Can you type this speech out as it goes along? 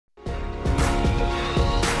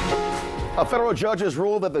A federal judge has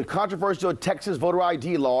ruled that the controversial Texas voter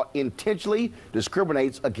ID law intentionally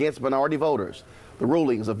discriminates against minority voters. The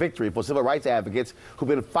ruling is a victory for civil rights advocates who've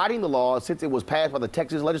been fighting the law since it was passed by the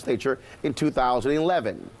Texas legislature in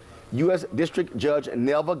 2011. U.S. District Judge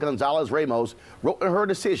Nelva Gonzalez-Ramos wrote in her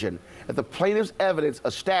decision that the plaintiff's evidence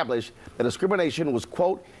established that discrimination was,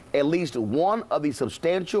 quote, at least one of the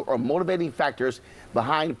substantial or motivating factors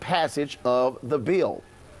behind passage of the bill.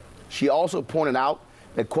 She also pointed out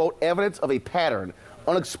that, quote, evidence of a pattern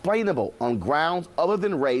unexplainable on grounds other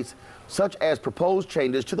than race, such as proposed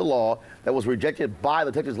changes to the law that was rejected by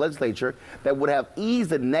the Texas legislature that would have eased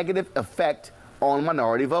the negative effect on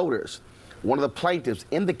minority voters. One of the plaintiffs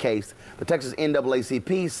in the case, the Texas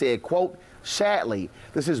NAACP, said, quote, sadly,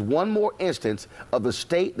 this is one more instance of the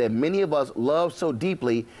state that many of us love so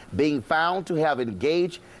deeply being found to have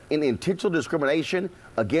engaged in intentional discrimination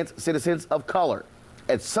against citizens of color.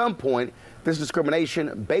 At some point, this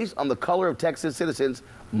discrimination based on the color of Texas citizens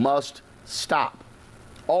must stop.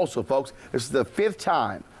 Also, folks, this is the fifth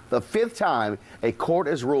time a court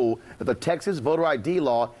has ruled that the Texas voter ID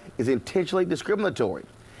law is intentionally discriminatory.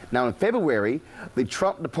 Now, in February, the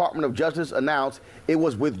Trump Department of Justice announced it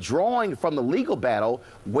was withdrawing from the legal battle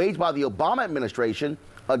waged by the Obama administration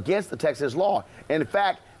against the Texas law. In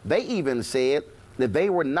fact, they even said that they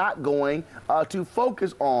were not going to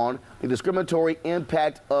focus on the discriminatory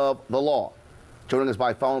impact of the law. Joining us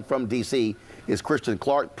by phone from D.C. is Christian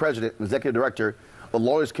Clark, President and Executive Director of the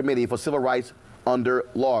Lawyers Committee for Civil Rights Under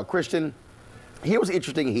Law. Christian, here was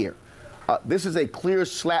interesting here. This is a clear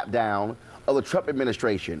slapdown of the Trump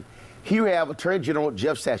administration. Here you have Attorney General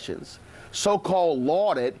Jeff Sessions, so-called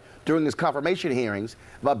lauded during his confirmation hearings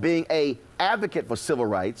about being an advocate for civil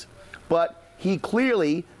rights, but he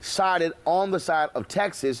clearly sided on the side of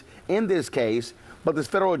Texas in this case, but this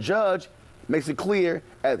federal judge makes it clear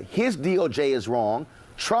that his DOJ is wrong,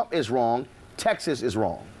 Trump is wrong, Texas is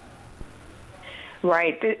wrong.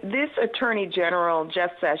 Right. This Attorney General,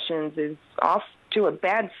 Jeff Sessions, is off to a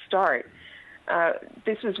bad start.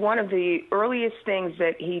 This was one of the earliest things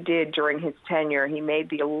that he did during his tenure. He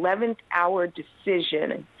made the 11th hour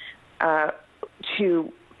decision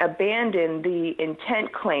to abandon the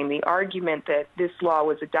intent claim, the argument that this law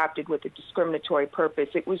was adopted with a discriminatory purpose.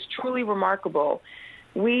 It was truly remarkable.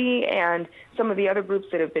 We and some of the other groups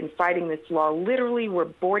that have been fighting this law literally were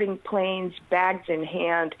boarding planes, bags in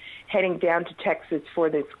hand, heading down to Texas for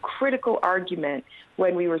this critical argument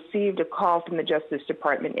when we received a call from the Justice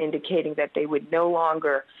Department indicating that they would no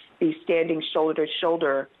longer be standing shoulder to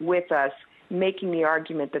shoulder with us, making the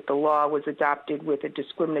argument that the law was adopted with a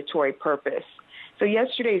discriminatory purpose. So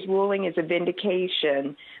yesterday's ruling is a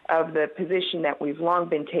vindication of the position that we've long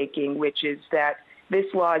been taking, which is that this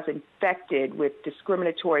law is infected with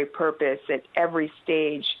discriminatory purpose at every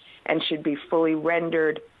stage and should be fully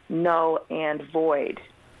rendered null and void.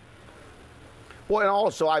 Well, and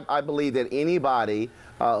also I believe that anybody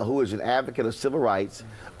who is an advocate of civil rights,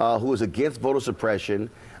 who is against voter suppression,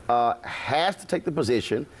 has to take the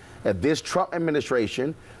position that this Trump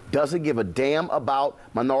administration doesn't give a damn about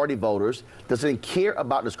minority voters, doesn't care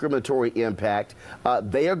about discriminatory impact.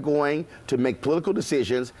 They are going to make political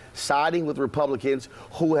decisions siding with Republicans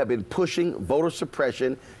who have been pushing voter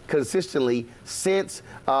suppression consistently since,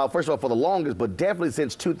 first of all, for the longest, but definitely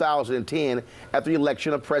since 2010 after the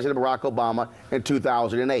election of President Barack Obama in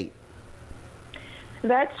 2008.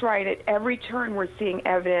 That's right. At every turn, we're seeing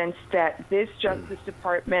evidence that this Justice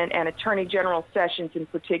Department and Attorney General Sessions in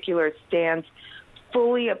particular stands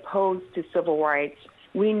fully opposed to civil rights.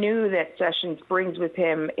 We knew that Sessions brings with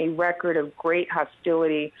him a record of great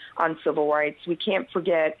hostility on civil rights. We can't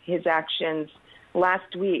forget his actions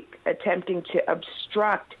last week attempting to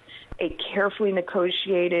obstruct a carefully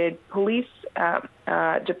negotiated police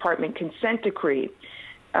department consent decree,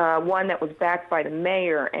 one that was backed by the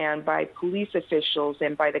mayor and by police officials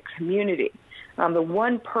and by the community. The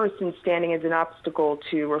one person standing as an obstacle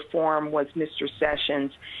to reform was Mr.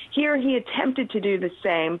 Sessions. Here he attempted to do the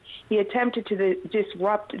same. He attempted to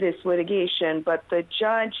disrupt this litigation, but the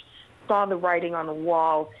judge saw the writing on the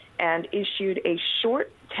wall and issued a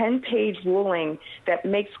short 10-page ruling that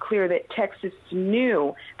makes clear that Texas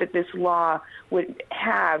knew that this law would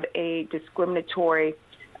have a discriminatory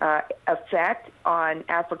effect on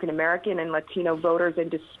African American and Latino voters, and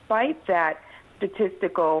despite that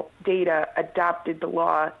statistical data, adopted the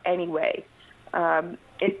law anyway.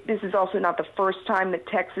 This is also not the first time that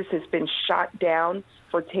Texas has been shot down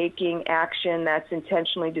for taking action that's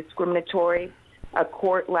intentionally discriminatory. A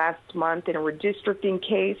court last month in a redistricting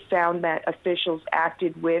case found that officials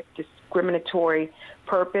acted with discriminatory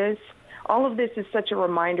purpose. all of this is such a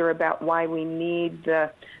reminder about why we need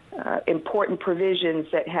the important provisions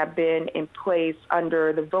that have been in place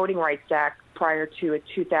under the Voting Rights Act prior to a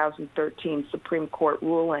 2013 Supreme Court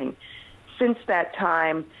ruling. Since that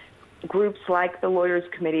time, groups like the Lawyers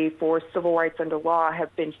Committee for Civil Rights Under Law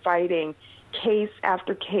have been fighting case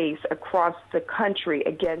after case across the country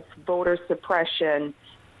against voter suppression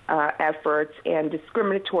efforts and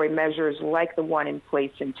discriminatory measures like the one in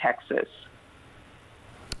place in Texas.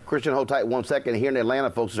 Christian, hold tight 1 second. Here in Atlanta,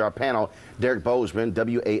 folks, is our panel. Derek Bozeman,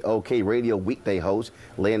 WAOK radio weekday host.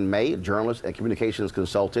 Lynn May, journalist and communications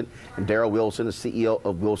consultant. And Darrell Wilson, the CEO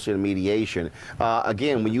of Wilson Mediation.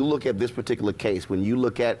 Again, when you look at this particular case, when you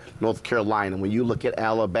look at North Carolina, when you look at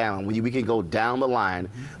Alabama, we can go down the line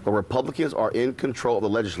where Republicans are in control of the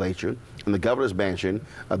legislature and the governor's mansion,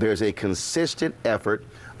 there's a consistent effort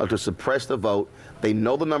to suppress the vote. They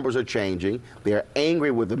know the numbers are changing. They are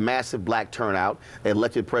angry with the massive black turnout. They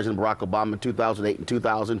elected President Barack Obama in 2008 and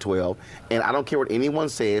 2012. And I don't care what anyone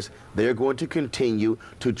says, they're going to continue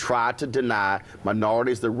to try to deny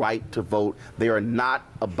minorities the right to vote. They are not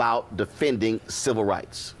about defending civil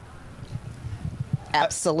rights.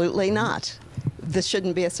 Absolutely not. This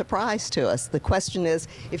shouldn't be a surprise to us. The question is,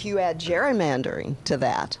 if you add gerrymandering to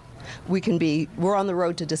that, we're on the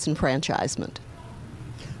road to disenfranchisement.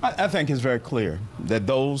 I think it's very clear that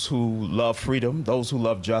those who love freedom, those who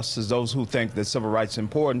love justice, those who think that civil rights are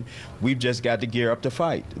important, we've just got to gear up to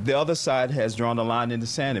fight. The other side has drawn a line in the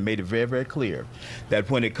sand and made it very, very clear that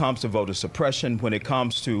when it comes to voter suppression, when it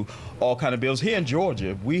comes to all kind of bills, here in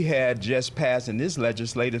Georgia, we had just passed in this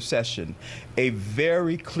legislative session a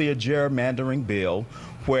very clear gerrymandering bill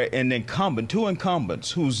where two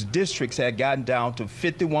incumbents whose districts had gotten down to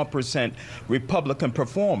 51% Republican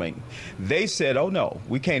performing, they said, oh no,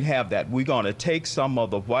 we can't have that. We're going to take some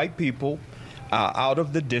of the white people out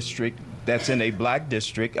of the district that's in a black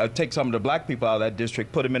district, take some of the black people out of that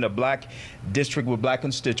district, put them in a black district with black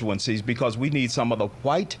constituencies, because we need some of the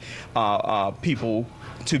white people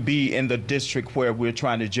to be in the district where we're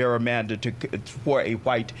trying to gerrymander for a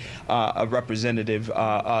white representative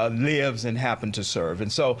lives and happen to serve.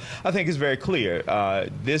 And so I think it's very clear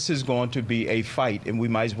this is going to be a fight, and we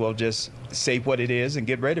might as well just say what it is and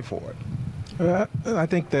get ready for it. I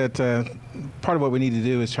think that part of what we need to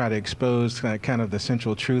do is try to expose kind of the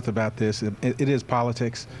central truth about this. It is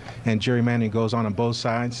politics, and gerrymandering goes on both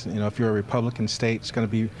sides. You know, if you're a Republican state, it's going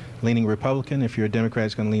to be leaning Republican. If you're a Democrat,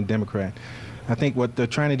 it's going to lean Democrat. I think what they're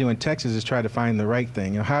trying to do in Texas is try to find the right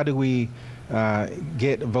thing. You know, how do we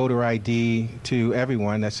get voter ID to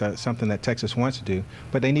everyone? That's something that Texas wants to do,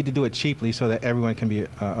 but they need to do it cheaply so that everyone can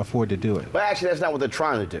afford to do it. But actually, that's not what they're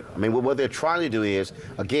trying to do. I mean, what they're trying to do is,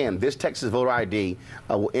 again, this Texas voter ID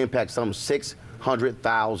will impact some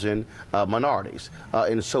 600,000 minorities.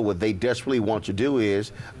 And so what they desperately want to do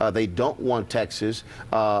is they don't want Texas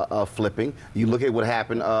flipping. You look at what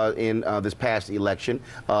happened in this past election,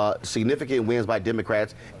 significant wins by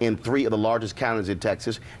Democrats in 3 of the largest counties in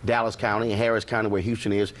Texas, Dallas County, Harris County where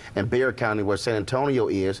Houston is, and Bexar County where San Antonio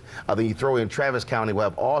is. Then you throw in Travis County, we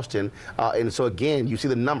have Austin. And so again, you see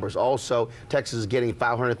the numbers. Also, Texas is getting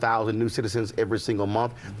 500,000 new citizens every single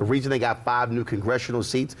month. The reason they got 5 new congressional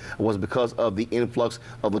seats was because of the influx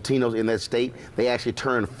of Latinos in that state. They actually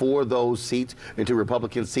turned 4 of those seats into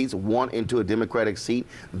Republican seats, 1 into a Democratic seat.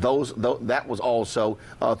 That was also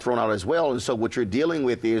thrown out as well. And so what you're dealing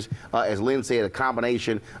with is, as Lynn said, a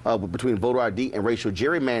combination between voter ID and racial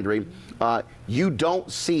gerrymandering. You don't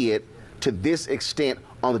see it to this extent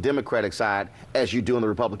on the Democratic side as you do on the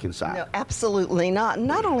Republican side. No, absolutely not.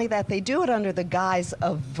 Not only that, they do it under the guise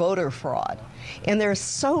of voter fraud. And there's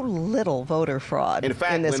so little voter fraud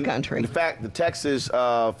in this country. In fact, the Texas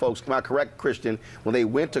folks, am I correct, Christian, when they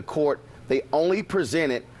went to court, they only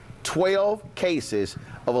presented 12 cases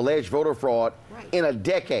of alleged voter fraud in a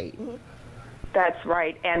decade. Mm-hmm. That's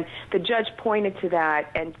right, and the judge pointed to that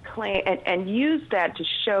and used that to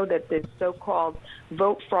show that this so-called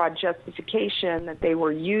vote fraud justification that they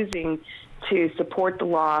were using to support the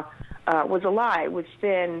law was a lie, was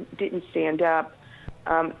thin, didn't stand up.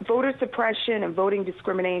 Voter suppression and voting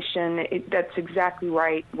discrimination, that's exactly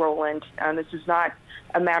right, Roland. This is not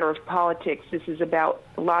a matter of politics. This is about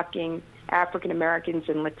locking African Americans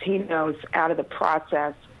and Latinos out of the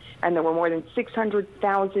process. And there were more than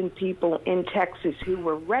 600,000 people in Texas who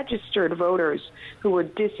were registered voters who were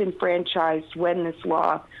disenfranchised when this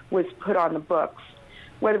law was put on the books.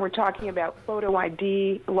 Whether we're talking about photo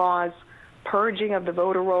ID laws, purging of the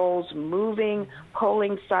voter rolls, moving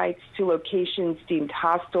polling sites to locations deemed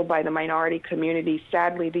hostile by the minority community.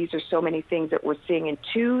 Sadly, these are so many things that we're seeing in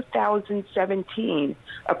 2017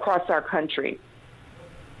 across our country.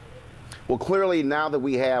 Well, clearly now that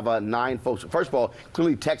we have 9 folks, first of all,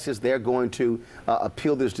 clearly Texas, they're going to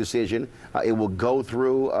appeal this decision. It will go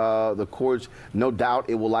through the courts. No doubt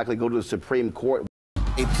it will likely go to the Supreme Court.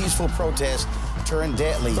 A peaceful protest turned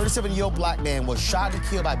deadly. 37-year-old black man was shot and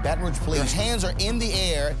killed by Baton Rouge police. His hands are in the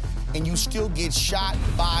air, and you still get shot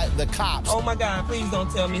by the cops. Oh my God, please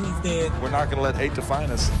don't tell me he's dead. We're not gonna let hate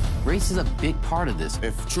define us. Race is a big part of this.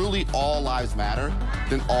 If truly all lives matter,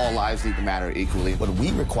 then all lives need to matter equally. What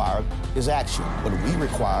we require is action. What we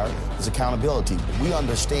require is accountability. We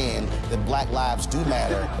understand that black lives do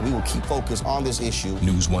matter, and we will keep focused on this issue.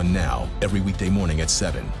 NewsOne Now, every weekday morning at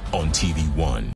 7 on TV1.